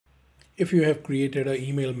If you have created an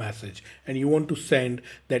email message and you want to send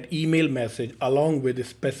that email message along with a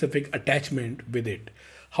specific attachment with it,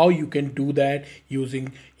 how you can do that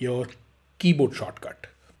using your keyboard shortcut.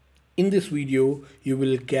 In this video, you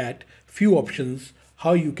will get few options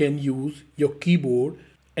how you can use your keyboard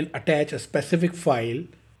and attach a specific file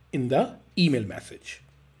in the email message.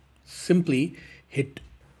 Simply hit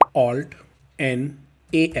Alt N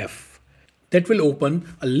AF. That will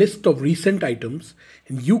open a list of recent items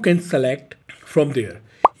and you can select from there.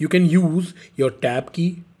 You can use your tab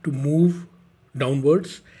key to move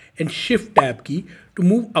downwards and shift tab key to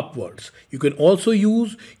move upwards. You can also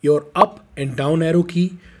use your up and down arrow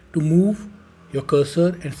key to move your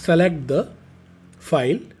cursor and select the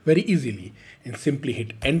file very easily, and simply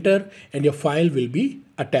hit enter and your file will be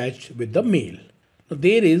attached with the mail. Now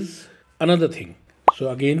there is another thing. So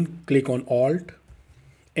again click on Alt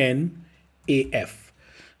N AF.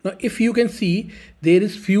 Now if you can see, there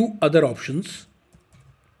is few other options: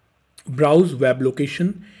 browse web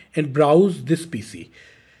location and browse this PC.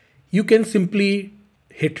 You can simply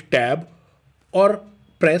hit tab or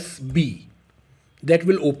press B. That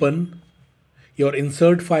will open your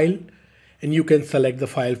insert file and you can select the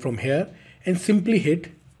file from here and simply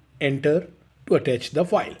hit enter to attach the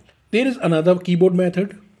file. There is another keyboard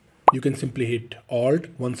method. You can simply hit Alt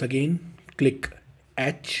once again, click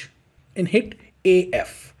H and hit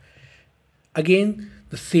AF. Again,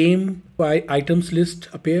 the same items list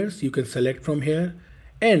appears. You can select from here,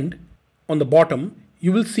 and on the bottom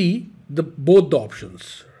you will see both the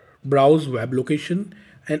options: browse web location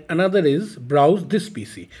and another is browse this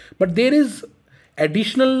PC. But there is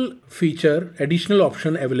additional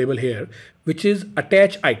option available here, which is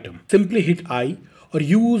attach item. Simply hit I or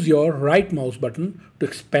use your right mouse button to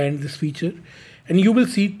expand this feature and you will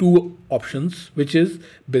see two options, which is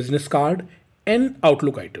business card and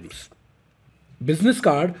Outlook items. Business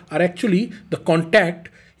card are actually the contact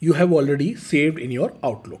you have already saved in your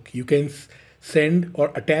Outlook. You can send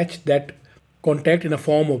or attach that contact in a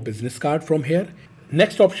form of business card from here.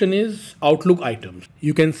 Next option is Outlook items.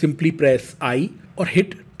 You can simply press I or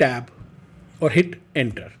hit tab or hit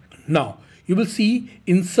enter. Now you will see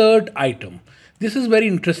insert item. This is very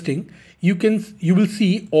interesting. You will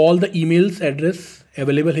see all the emails address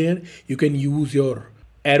available here. You can use your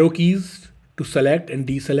arrow keys to select and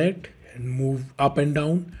deselect and move up and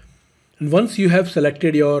down. And once you have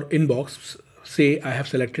selected your inbox, say I have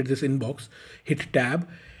selected this inbox, hit tab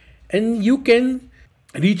and you can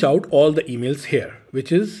reach out all the emails here,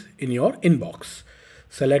 which is in your inbox.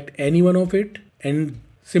 Select any one of it and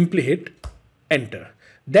simply hit enter.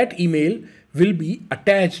 That email will be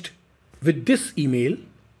attached with this email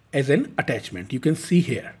as an attachment. You can see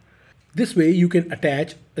here. This way you can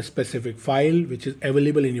attach a specific file which is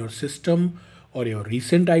available in your system or your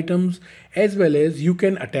recent items, as well as you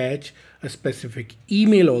can attach a specific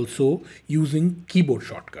email also using keyboard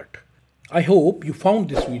shortcut. I hope you found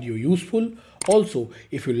this video useful. Also,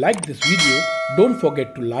 if you like this video, don't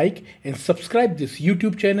forget to like and subscribe this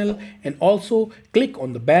YouTube channel and also click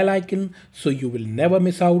on the bell icon so you will never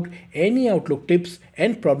miss out any Outlook tips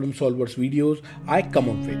and problem solvers videos I come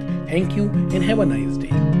up with. Thank you and have a nice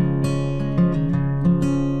day.